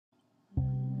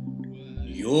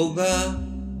Yoga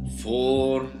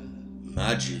for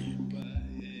Magic.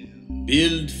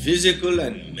 Build physical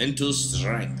and mental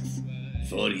strength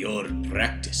for your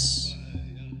practice.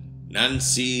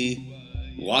 Nancy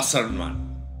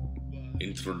Wasserman.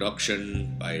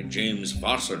 Introduction by James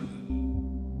Wasserman.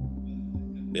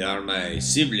 They are my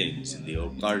siblings in the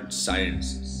occult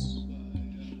sciences.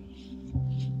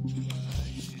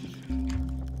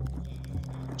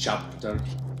 Chapter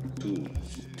 2.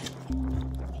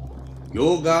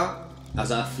 Yoga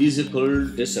as a physical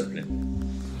discipline.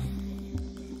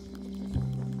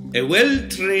 A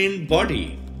well-trained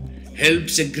body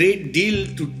helps a great deal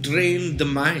to train the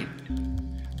mind,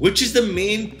 which is the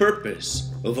main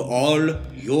purpose of all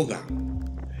yoga.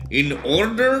 In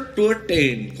order to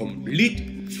attain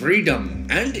complete freedom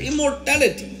and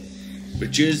immortality,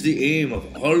 which is the aim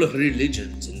of all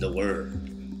religions in the world.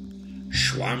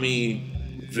 Swami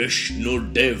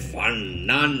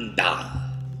Vishnudevananda.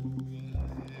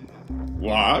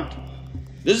 What?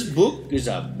 This book is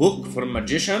a book for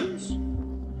magicians?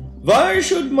 Why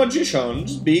should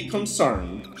magicians be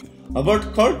concerned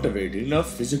about cultivating a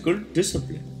physical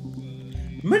discipline?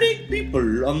 Many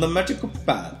people on the magical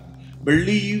path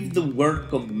believe the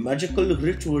work of magical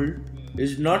ritual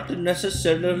is not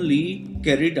necessarily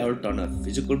carried out on a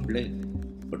physical plane,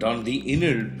 but on the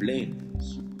inner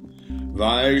planes.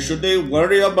 Why should they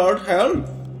worry about health?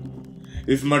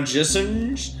 If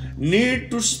magicians need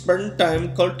to spend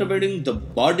time cultivating the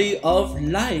body of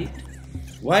light,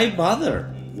 why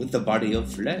bother with the body of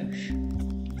flesh?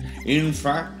 In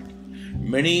fact,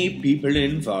 many people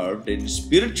involved in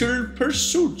spiritual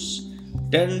pursuits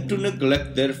tend to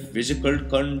neglect their physical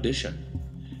condition.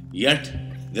 Yet,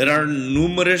 there are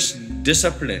numerous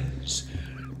disciplines,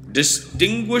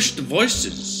 distinguished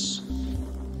voices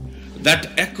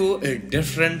that echo a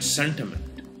different sentiment.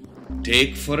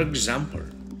 Take, for example,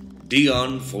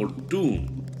 Dion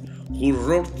Fortune, who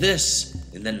wrote this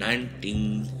in the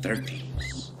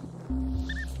 1930s.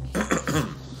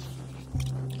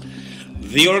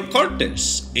 The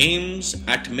occultist aims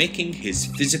at making his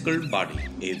physical body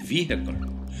a vehicle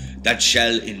that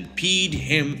shall impede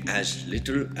him as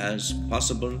little as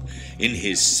possible in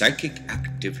his psychic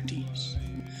activities.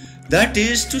 That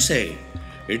is to say,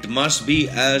 it must be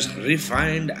as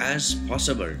refined as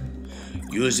possible,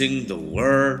 using the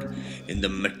word in the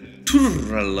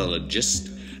materialist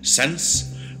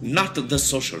sense, not the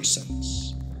social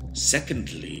sense.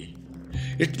 Secondly,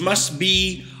 it must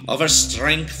be of a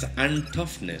strength and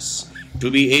toughness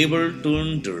to be able to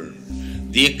endure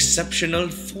the exceptional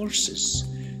forces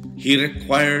he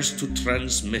requires to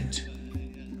transmit.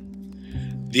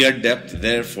 The adept,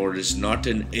 therefore, is not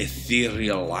an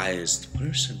etherealized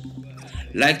person,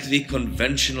 like the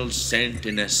conventional saint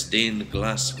in a stained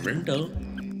glass window.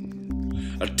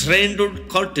 A trained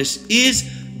occultist is,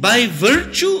 by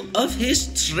virtue of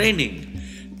his training,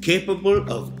 capable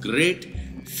of great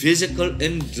physical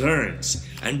endurance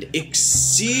and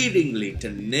exceedingly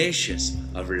tenacious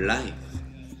of life,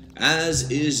 as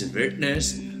is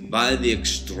witnessed by the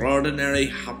extraordinary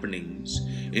happenings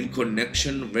in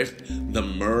connection with the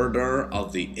murder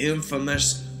of the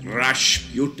infamous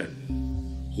Rasputin,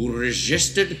 who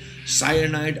resisted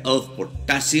cyanide of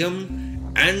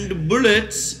potassium and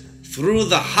bullets through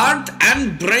the heart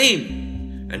and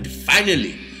brain, and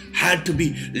finally had to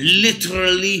be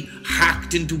literally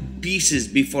hacked into pieces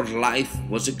before life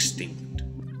was extinct.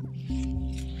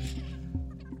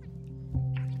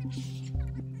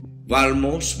 While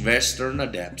most Western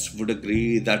adepts would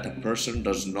agree that a person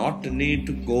does not need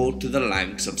to go to the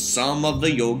lengths of some of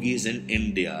the yogis in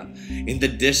India in the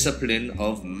discipline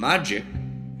of magic,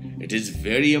 it is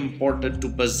very important to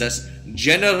possess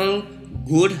general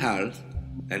good health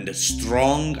and a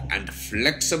strong and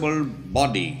flexible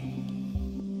body.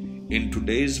 In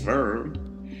today's world,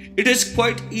 it is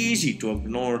quite easy to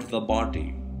ignore the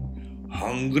body.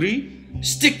 Hungry?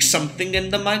 Stick something in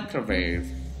the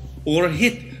microwave, or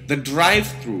hit the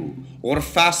drive-thru or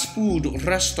fast food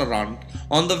restaurant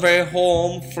on the way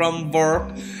home from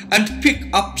work and pick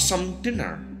up some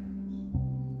dinner.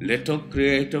 Little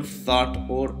creative thought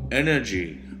or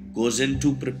energy goes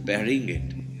into preparing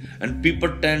it, and people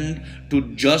tend to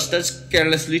just as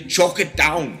carelessly choke it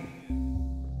down.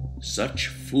 Such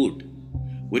food,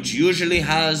 which usually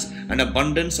has an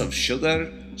abundance of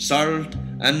sugar, salt,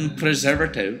 and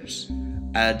preservatives,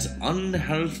 adds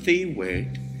unhealthy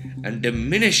weight and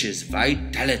diminishes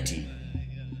vitality.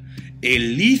 A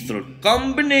lethal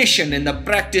combination in the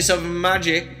practice of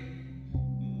magic.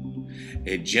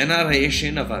 A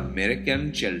generation of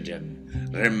American children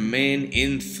remain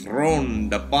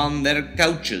enthroned upon their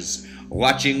couches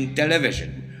watching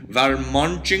television while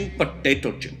munching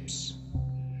potato chips.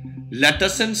 Let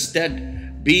us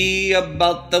instead be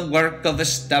about the work of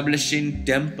establishing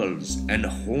temples and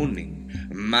honing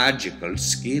magical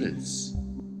skills.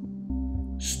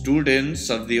 Students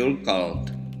of the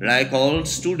occult, like all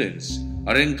students,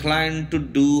 are inclined to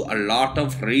do a lot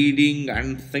of reading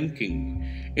and thinking,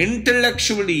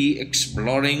 intellectually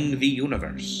exploring the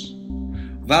universe.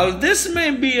 While this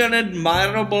may be an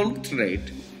admirable trait,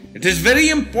 it is very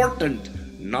important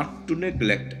not to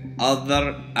neglect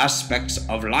other aspects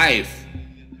of life.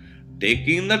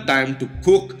 Taking the time to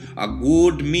cook a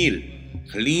good meal,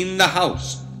 clean the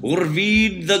house, or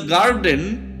weed the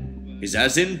garden is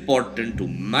as important to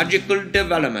magical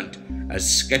development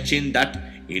as sketching that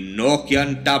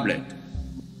Enochian tablet.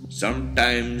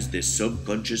 Sometimes the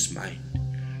subconscious mind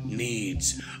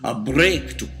needs a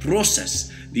break to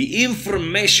process the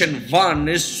information one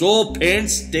is so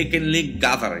painstakingly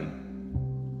gathering.